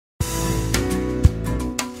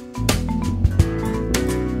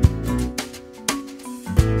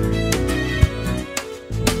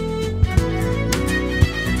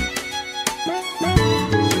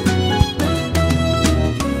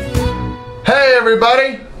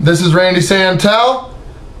everybody, this is Randy Santel,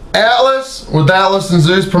 Atlas with Atlas and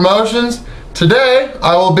Zeus Promotions. Today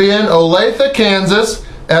I will be in Olathe, Kansas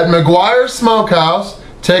at McGuire Smokehouse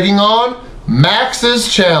taking on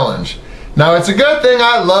Max's Challenge. Now it's a good thing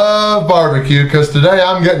I love barbecue because today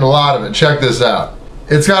I'm getting a lot of it. Check this out.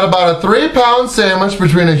 It's got about a 3-pound sandwich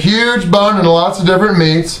between a huge bun and lots of different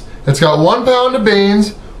meats. It's got 1 pound of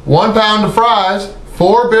beans, 1 pound of fries,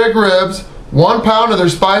 4 big ribs, 1 pound of their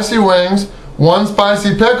spicy wings, 1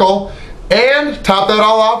 spicy pickle, and top that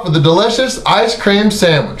all off with a delicious ice cream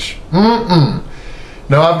sandwich. Now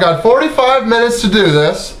I've got 45 minutes to do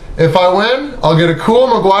this. If I win, I'll get a cool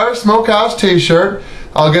McGuire Smokehouse t-shirt,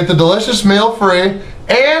 I'll get the delicious meal free,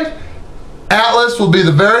 and Atlas will be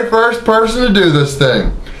the very first person to do this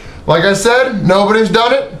thing. Like I said, nobody's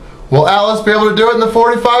done it. Will Atlas be able to do it in the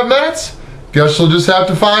 45 minutes? Guess you'll just have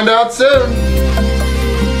to find out soon.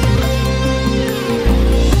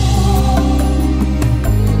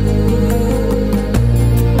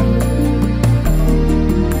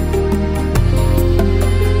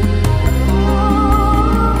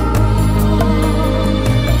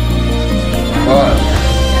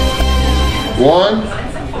 One,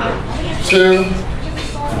 2,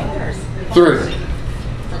 3.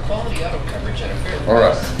 All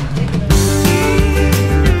right.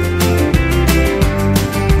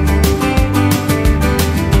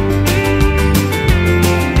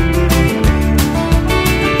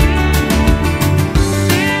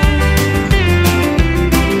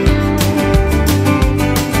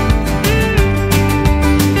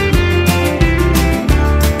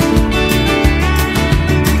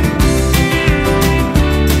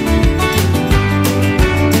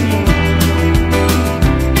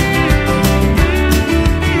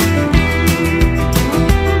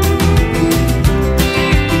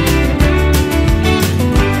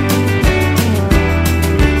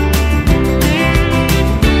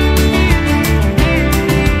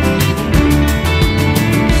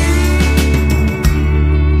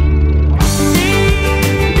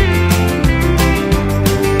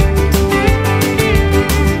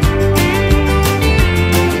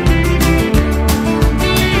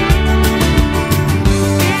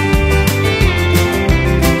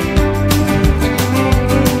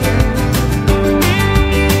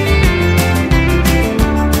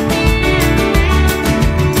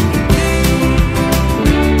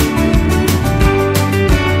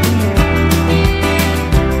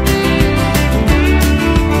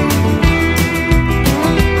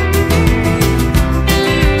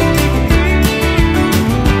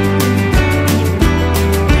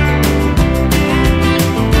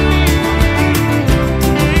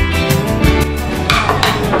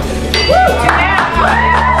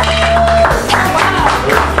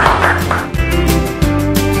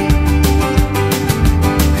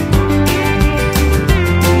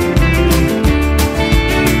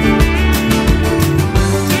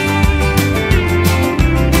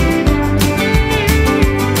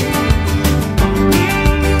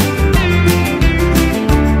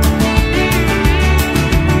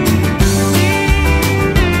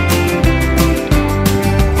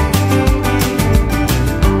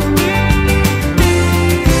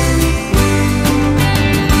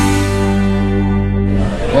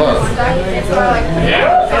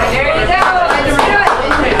 Yeah. There you go.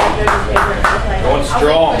 Going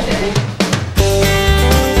strong.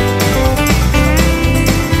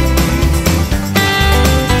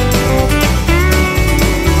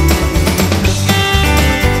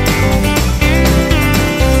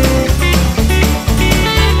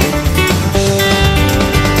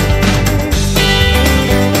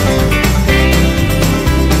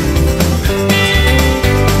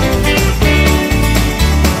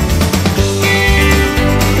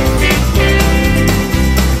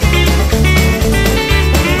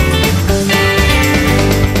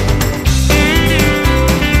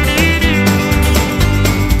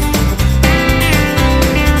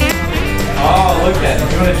 Look at it,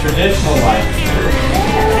 doing a traditional life.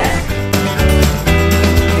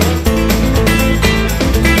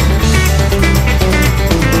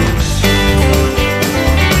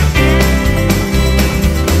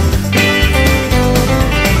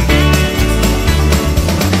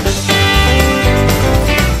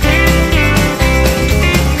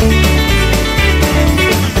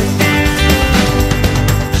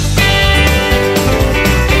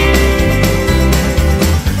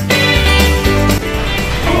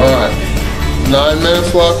 Alright, 9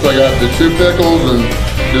 minutes left. I got the 2 pickles and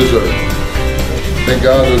dessert. Thank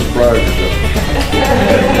God there's fries or something.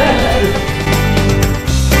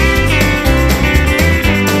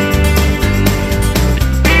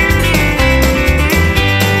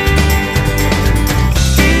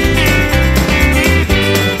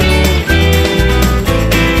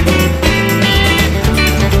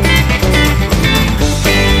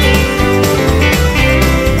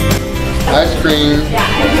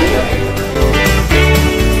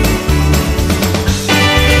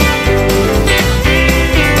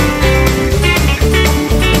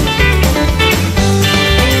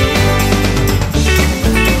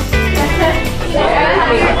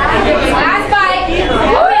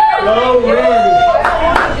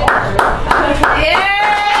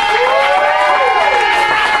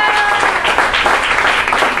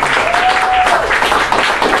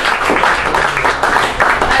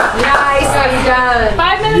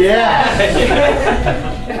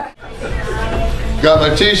 Got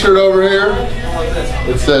my t-shirt over here.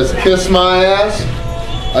 It says, "Kiss my ass.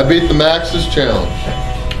 I beat the Max's challenge."